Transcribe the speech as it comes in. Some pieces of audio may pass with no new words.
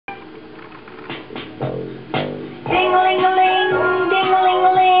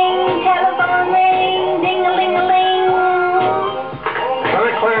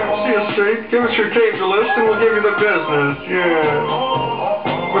Give us your taped list and we'll give you the business,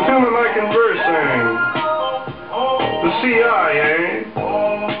 yeah. With whom am I conversing? The CI, eh?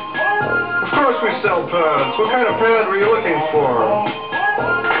 Of course we sell pads. What kind of pad were you looking for?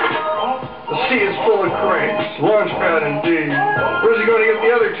 The sea is full of cranks. Launch pad indeed. Where's he going to get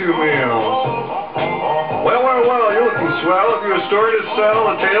the other 2 meals? Well, you're looking swell. Have you a story to sell,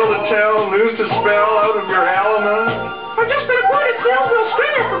 a tale to tell, news to spell out of your alma? I've just been appointed Snelgrove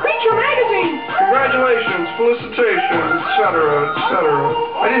stringer for Creature Magazine. Congratulations, felicitations, etc., etc.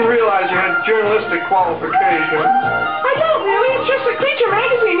 I didn't realize you had journalistic qualifications. I don't really. It's just that Creature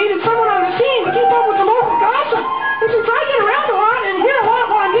Magazine needed someone on the scene to keep up with the local gossip. And since I get around a lot and hear a lot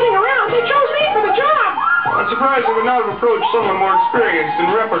while I'm getting around, they chose me for the job. I'm surprised you would not have approached someone more experienced in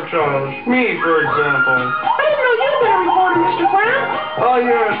reportage. Me, for example. I didn't know you'd been a reporter, Mr. Clown. Oh,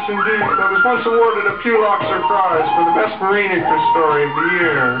 yes, indeed. I was once awarded a Pulitzer Prize for the best marine interest story of the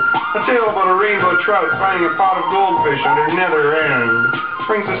year. A tale about a rainbow trout finding a pot of goldfish at her nether end.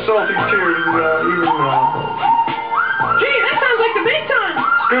 Brings a salty tear to even Gee, that sounds like the big time.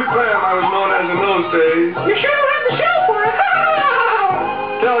 Scoop clam I was known as in those days. You sure don't have the show for it.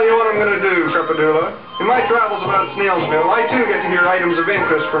 Tell you what I'm going to do, Crepadula. In my travels about Snail's Mill, I too get to hear items of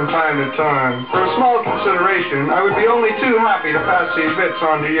interest from time to time. For a small consideration, I would be only too happy to pass these bits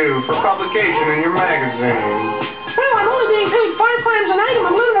on to you for publication in your magazine. Well, I'm only being paid 5 clams an item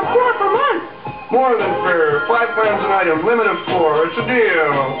and limit of 4 per month. More than fair. 5 clams an item, limit of 4. It's a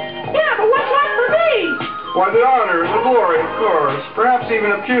deal. Yeah, but what's left for me? Why, the honor, the glory, of course. Perhaps even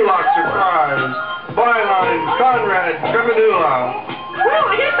a Pulitzer Prize. Byline, Conrad Crepadula. Well,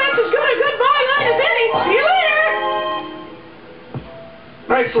 I guess that's as good a goodbye line as any. See you later.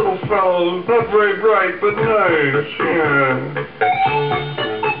 Nice little fellow. Not very bright, but nice. Yeah.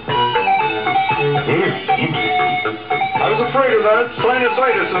 Very interesting. I was afraid of that.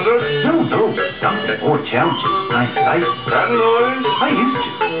 Sinusitis, is it? No. Something more challenging. Sinusitis. That noise? I used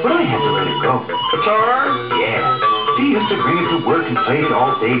to, but I had to let it go. Guitar? Yeah. She used to bring it to work and play it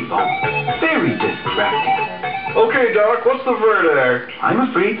all day long. Very distracting. Okay, Doc, what's the verdict? I'm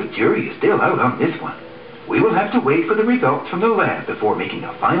afraid the jury is still out on this one. We will have to wait for the results from the lab before making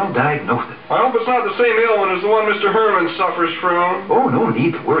a final diagnosis. I hope it's not the same ailment as the one Mr. Herman suffers from. Oh, no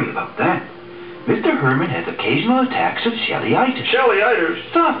need to worry about that. Mr. Herman has occasional attacks of shellyitis.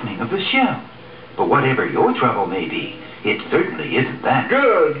 Shellyitis? Softening of the shell. But whatever your trouble may be, it certainly isn't that.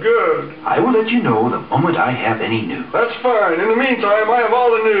 Good. I will let you know the moment I have any news. That's fine. In the meantime, I have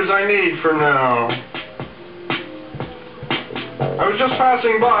all the news I need for now. I was just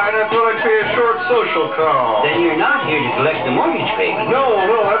passing by and I thought I'd pay a short social call. Then you're not here to collect the mortgage payment? No,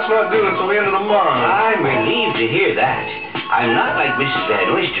 that's not due until the end of the month. I'm relieved to hear that. I'm not like Mrs.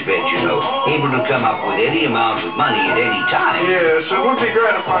 Van Oysterbed, you know, able to come up with any amount of money at any time. Yes, it would be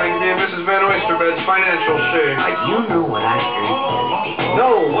gratifying to be in Mrs. Van Oysterbed's financial shape. Do you know what I heard the other day? No,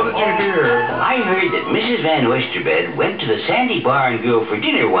 what did you hear? I heard that Mrs. Van Oysterbed went to the Sandy Bar and Grill for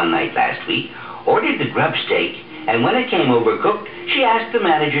dinner one night last week, ordered the grub steak, and when it came overcooked, she asked the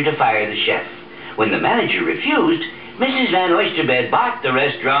manager to fire the chef. When the manager refused, Mrs. Van Oysterbed bought the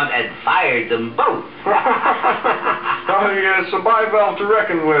restaurant and fired them both. Oh, yes, a bivalve to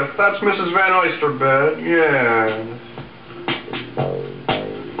reckon with. That's Mrs. Van Oysterbed, yes.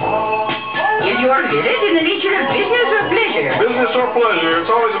 Is your visit in the nature of business or pleasure? Business or pleasure. It's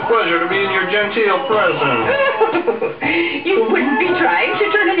always a pleasure to be in your genteel presence. You wouldn't be trying to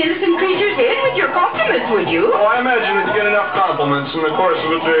turn an innocent creature's head with your compliments, would you? Oh, I imagine that you get enough compliments in the course of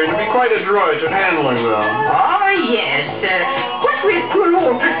a day to be quite adroit at handling them. Oh, yes. What with poor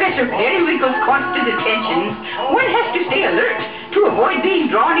old Professor Periwinkle's constant attentions, one has to stay alert to avoid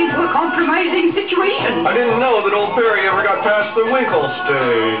being drawn into a compromising situation. I didn't know that old Perry ever got past the Winkle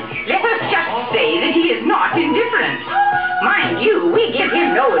stage. Let us just say that he is not indifferent. Mind you, we give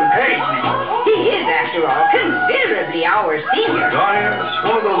him no encouragement. He is, after all, considerably our senior. Ah, yes,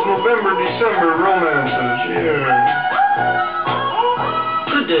 one of those November-December romances, yeah.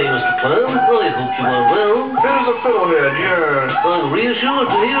 Good day, Mr. Clown. I hope you are well. Fit as a fiddlehead, yeah. I'm reassured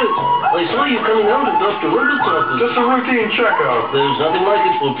to hear it. I saw you coming out of Dr. Limpett's office. Just a routine checkup. There's nothing like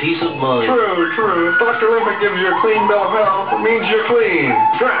it for peace of mind. True. If Dr. Limpett gives you a clean bill of health, it means you're clean.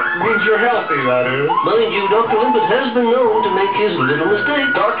 It means you're healthy, that is. Mind you, Dr. Limpett has been known to make his little mistake.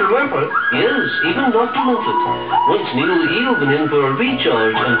 Dr. Limpett? Yes, even Dr. Limpett. Once Neil Eel went in for a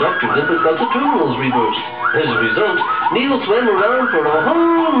recharge, and Dr. Limpett got the terminals reversed. As a result, Neil swam around for a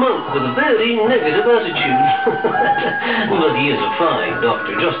whole month with a very negative attitude. But he is a fine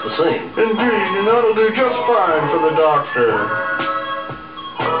doctor, just the same. Indeed, and that'll do just fine for the doctor.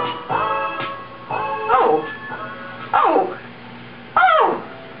 Oh!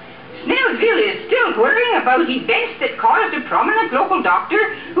 Snail's really Still worrying about events that caused a prominent local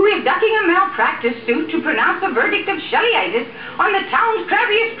doctor who is ducking a malpractice suit to pronounce a verdict of Shellyitis on the town's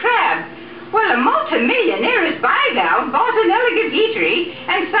crabbiest crab. Well, a multimillionaire is bivalve, bought an elegant eatery,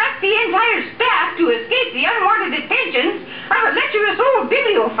 and sacked the entire staff to escape the unwanted attentions of a lecherous old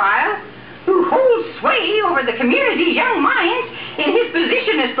bibliophile who holds sway over the community's young minds in his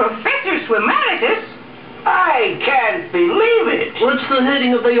position as Professor Swimaritus. I can't believe it. What's the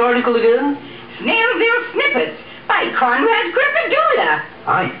heading of the article again? Snailville Snippets by Conrad Crepidula.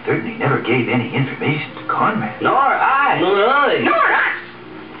 I certainly never gave any information to Conrad. Nor I. Nor I. Nor us.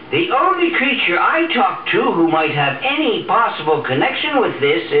 The only creature I talked to who might have any possible connection with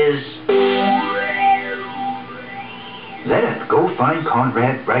this is... Let us go find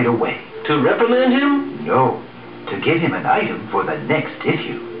Conrad right away. To reprimand him? No, to get him an item for the next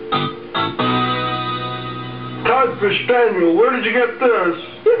issue. Codfish Daniel, where did you get this?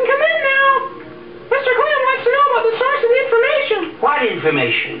 You can come in now. Mr. Glenn wants to know about the source of the information. What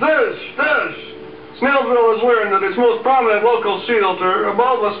information? This. Snellville has learned that its most prominent local sealter, a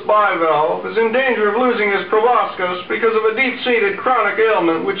bulbous bivalve, is in danger of losing his proboscis because of a deep-seated chronic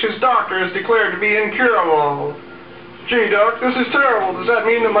ailment which his doctor has declared to be incurable. Gee, Doc, this is terrible. Does that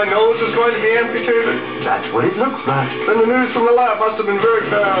mean that my nose is going to be amputated? That's what it looks like. Then the news from the lab must have been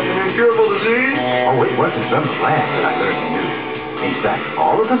very bad. An incurable disease? Oh, it wasn't from the lab that I learned the news. In fact,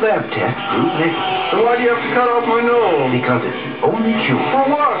 all of the lab tests proved negative. Then why do you have to cut off my nose? Because it's the only cure. For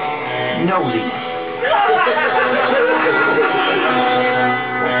what? Nosiness.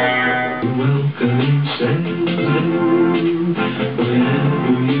 Welcome, Snail,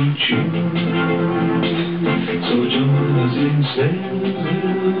 wherever you choose. So join us in Snail.